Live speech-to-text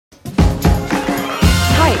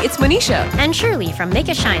it's Manisha. And Shirley from Make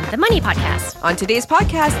It Shine, the Money Podcast. On today's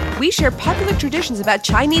podcast, we share popular traditions about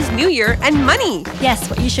Chinese New Year and money. Yes,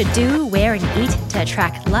 what you should do, wear, and eat to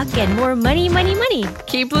attract luck and more money, money, money.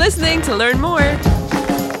 Keep listening to learn more.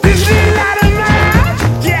 This little light of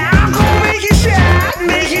mine, yeah, I'm gonna make it shine,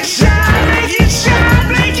 make it shine, make it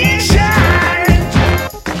shine, make it shine.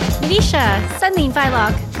 Manisha, Sunling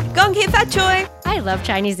Vlog. Gong hei fat choi. I love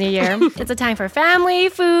Chinese New Year. It's a time for family,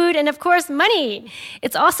 food, and of course, money.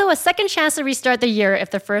 It's also a second chance to restart the year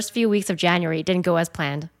if the first few weeks of January didn't go as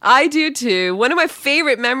planned. I do too. One of my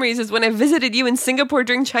favorite memories is when I visited you in Singapore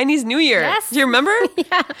during Chinese New Year. Yes. Do you remember?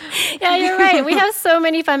 Yeah, you're right. We have so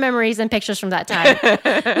many fun memories and pictures from that time.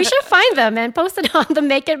 We should find them and post it on the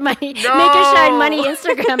Make It Shine Money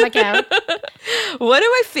Instagram account. One of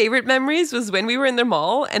my favorite memories was when we were in the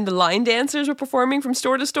mall and the line dancers were performing from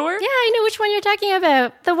store to store. Yeah, I know which one you're talking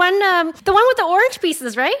about. The one with the orange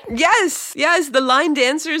pieces, right? Yes. The line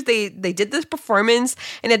dancers, they did this performance,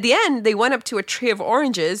 and at the end, they went up to a tray of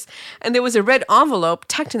oranges, and there was a red envelope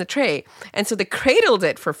tucked in the tray. And so they cradled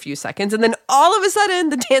it for a few seconds, and then all of a sudden,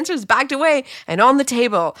 the dancers backed away, and on the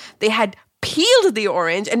table, they had peeled the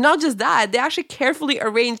orange, and not just that, they actually carefully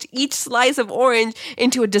arranged each slice of orange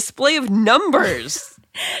into a display of numbers.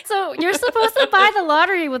 So you're supposed to buy the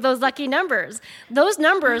lottery with those lucky numbers. Those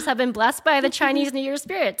numbers have been blessed by the Chinese New Year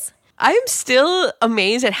spirits. I'm still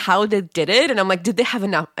amazed at how they did it. And I'm like, did they have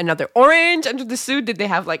another orange under the suit? Did they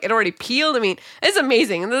have it already peeled? I mean, it's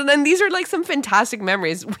amazing. And then these are some fantastic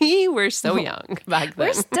memories. We were so young back then.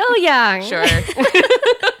 We're still young. Sure.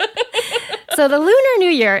 So the Lunar New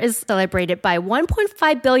Year is celebrated by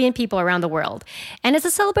 1.5 billion people around the world. And it's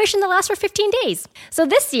a celebration that lasts for 15 days. So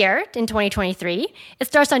this year, in 2023, it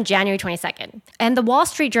starts on January 22nd. And the Wall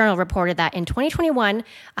Street Journal reported that in 2021,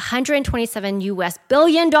 $127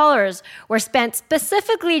 billion were spent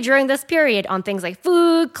specifically during this period on things like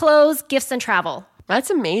food, clothes, gifts, and travel.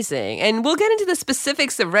 That's amazing. And we'll get into the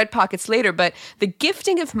specifics of red pockets later, but the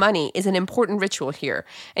gifting of money is an important ritual here.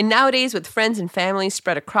 And nowadays, with friends and family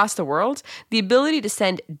spread across the world, the ability to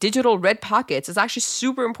send digital red pockets is actually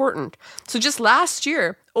super important. So just last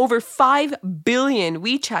year, over 5 billion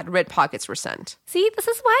WeChat red pockets were sent. See, this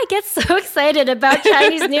is why I get so excited about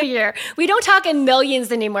Chinese New Year. We don't talk in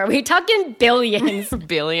millions anymore. We talk in billions.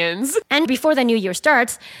 Billions. And before the new year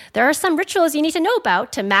starts, there are some rituals you need to know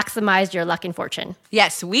about to maximize your luck and fortune.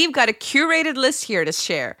 Yes, we've got a curated list here to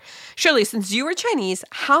share. Shirley, since you are Chinese,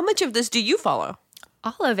 how much of this do you follow?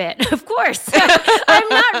 All of it, of course. I'm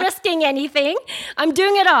not risking anything. I'm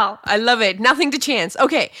doing it all. I love it. Nothing to chance.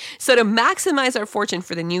 Okay, so to maximize our fortune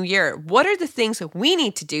for the new year, what are the things that we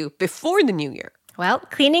need to do before the new year? Well,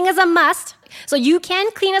 cleaning is a must. So you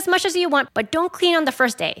can clean as much as you want, but don't clean on the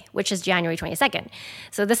first day, which is January 22nd.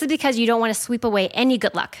 So this is because you don't want to sweep away any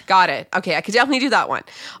good luck. Got it. Okay, I could definitely do that one.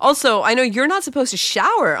 Also, I know you're not supposed to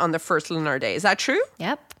shower on the first lunar day. Is that true?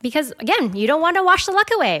 Yep. Because, again, you don't want to wash the luck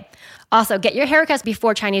away. Also, get your haircuts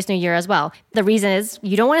before Chinese New Year as well. The reason is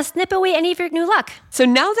you don't want to snip away any of your new luck. So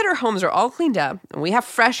now that our homes are all cleaned up and we have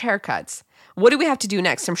fresh haircuts, what do we have to do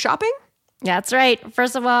next? Some shopping? That's right.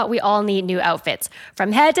 First of all, we all need new outfits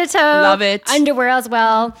from head to toe. Love it. Underwear as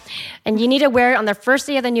well. And you need to wear it on the first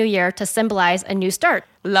day of the new year to symbolize a new start.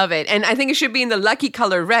 Love it. And I think it should be in the lucky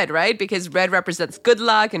color red, right? Because red represents good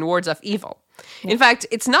luck and wards off evil. In fact,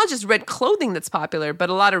 it's not just red clothing that's popular,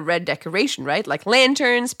 but a lot of red decoration, right? Like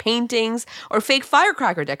lanterns, paintings, or fake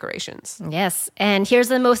firecracker decorations. Yes, and here's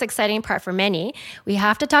the most exciting part for many. We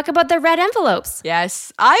have to talk about the red envelopes.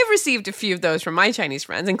 Yes, I've received a few of those from my Chinese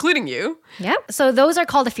friends, including you. Yep, so those are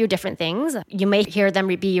called a few different things. You may hear them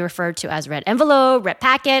be referred to as red envelope, red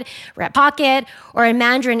packet, red pocket, or in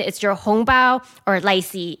Mandarin, it's your hongbao or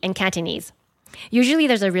laixi in Cantonese. Usually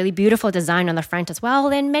there's a really beautiful design on the front as well,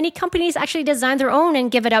 and many companies actually design their own and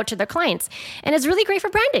give it out to their clients. And it's really great for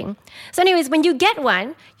branding. So anyways, when you get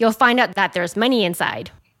one, you'll find out that there's money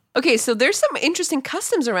inside. Okay, so there's some interesting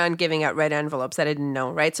customs around giving out red envelopes that I didn't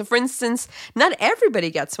know, right? So for instance, not everybody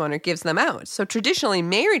gets one or gives them out. So traditionally,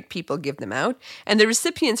 married people give them out, and the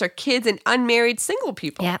recipients are kids and unmarried single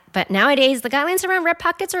people. Yeah, but nowadays, the guidelines around red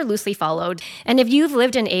pockets are loosely followed. And if you've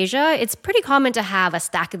lived in Asia, it's pretty common to have a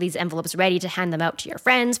stack of these envelopes ready to hand them out to your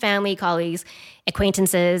friends, family, colleagues,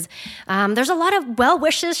 acquaintances. There's a lot of well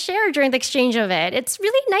wishes shared during the exchange of it. It's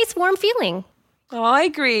really nice, warm feeling. Oh, I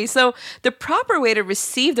agree. So the proper way to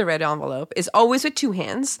receive the red envelope is always with two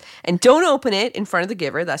hands, and don't open it in front of the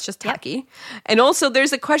giver. That's just tacky. Yep. And also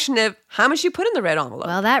there's a question of how much you put in the red envelope.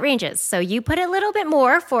 Well, that ranges. So you put a little bit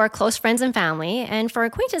more for close friends and family, and for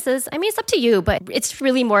acquaintances, I mean, it's up to you, but it's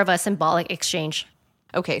really more of a symbolic exchange.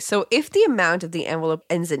 Okay, so if the amount of the envelope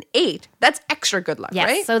ends in 8, that's extra good luck, Yes,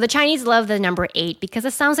 right? so the Chinese love the number 8 because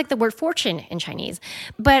it sounds like the word fortune in Chinese.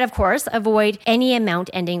 But of course, avoid any amount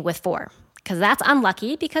ending with 4 because that's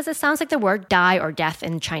unlucky because it sounds like the word die or death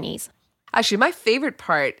in Chinese. Actually, my favorite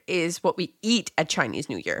part is what we eat at Chinese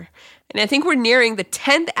New Year. And I think we're nearing the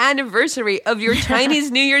 10th anniversary of your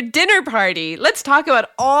Chinese New Year dinner party. Let's talk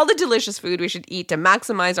about all the delicious food we should eat to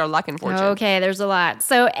maximize our luck and fortune. Okay, there's a lot.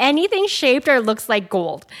 So anything shaped or looks like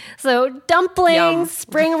gold. So dumplings, Yum.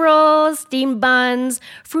 spring rolls, steamed buns,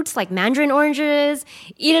 fruits like mandarin oranges.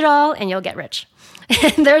 Eat it all and you'll get rich.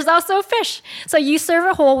 And there's also fish. So you serve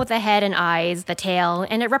a whole with the head and eyes, the tail,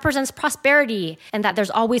 and it represents prosperity and that there's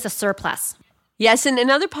always a surplus. Yes, and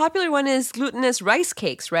another popular one is glutinous rice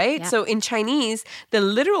cakes, right? Yeah. So in Chinese, the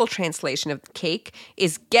literal translation of cake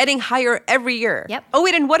is getting higher every year. Yep. Oh,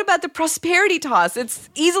 wait, and what about the prosperity toss? It's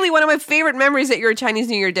easily one of my favorite memories at your Chinese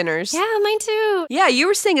New Year dinners. Yeah, mine too. Yeah, you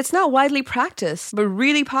were saying it's not widely practiced, but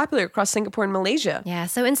really popular across Singapore and Malaysia. Yeah,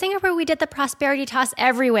 so in Singapore, we did the prosperity toss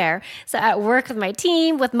everywhere. So at work with my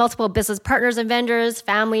team, with multiple business partners and vendors,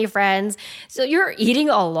 family, friends. So you're eating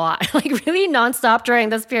a lot, like really nonstop during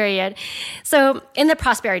this period. So in the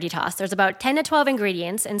prosperity toss, there's about 10 to 12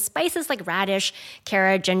 ingredients and spices like radish,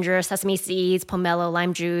 carrot, ginger, sesame seeds, pomelo,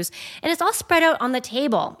 lime juice, and it's all spread out on the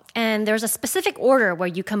table. And there's a specific order where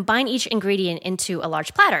you combine each ingredient into a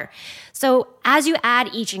large platter. So as you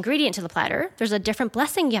add each ingredient to the platter, there's a different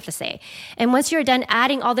blessing you have to say. And once you're done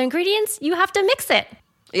adding all the ingredients, you have to mix it.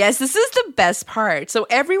 Yes, this is the best part. So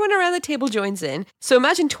everyone around the table joins in. So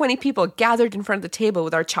imagine 20 people gathered in front of the table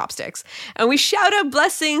with our chopsticks. And we shout out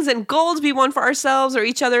blessings and goals we won for ourselves or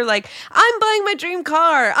each other like, I'm buying my dream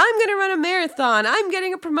car. I'm going to run a marathon. I'm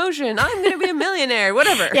getting a promotion. I'm going to be a millionaire,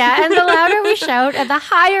 whatever. Yeah, and the louder we shout and the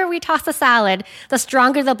higher we toss the salad, the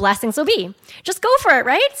stronger the blessings will be. Just go for it,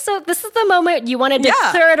 right? So this is the moment you want to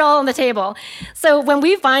declare it all on the table. So when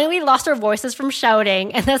we finally lost our voices from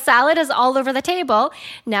shouting and the salad is all over the table,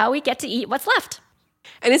 now we get to eat what's left.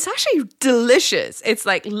 And it's actually delicious. It's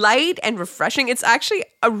like light and refreshing. It's actually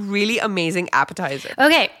a really amazing appetizer.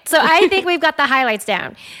 Okay, so I think we've got the highlights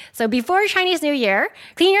down. So before Chinese New Year,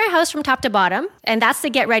 clean your house from top to bottom, and that's to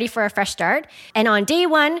get ready for a fresh start. And on day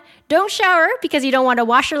 1, don't shower because you don't want to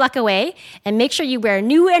wash your luck away, and make sure you wear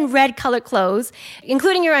new and red colored clothes,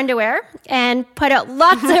 including your underwear, and put out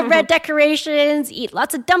lots of red decorations, eat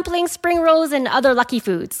lots of dumplings, spring rolls, and other lucky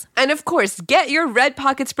foods. And of course, get your red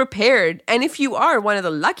pockets prepared. And if you are one of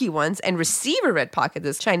the lucky ones and receive a red pocket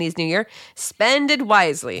this Chinese New Year, spend it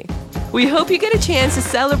wisely. We hope you get a chance to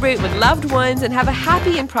celebrate with loved ones and have a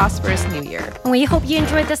happy and prosperous New Year. We hope you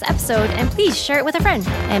enjoyed this episode, and please share it with a friend.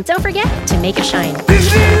 And don't forget to make it shine.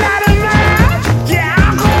 This little light of mine, yeah,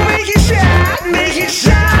 I'm gonna make it shine, make it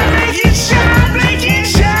shine, make it shine, make it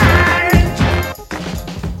shine.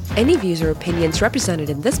 Any views or opinions represented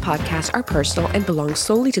in this podcast are personal and belong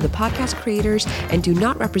solely to the podcast creators and do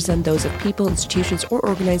not represent those of people, institutions, or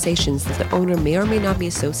organizations that the owner may or may not be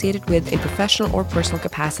associated with in professional or personal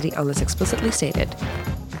capacity unless explicitly stated.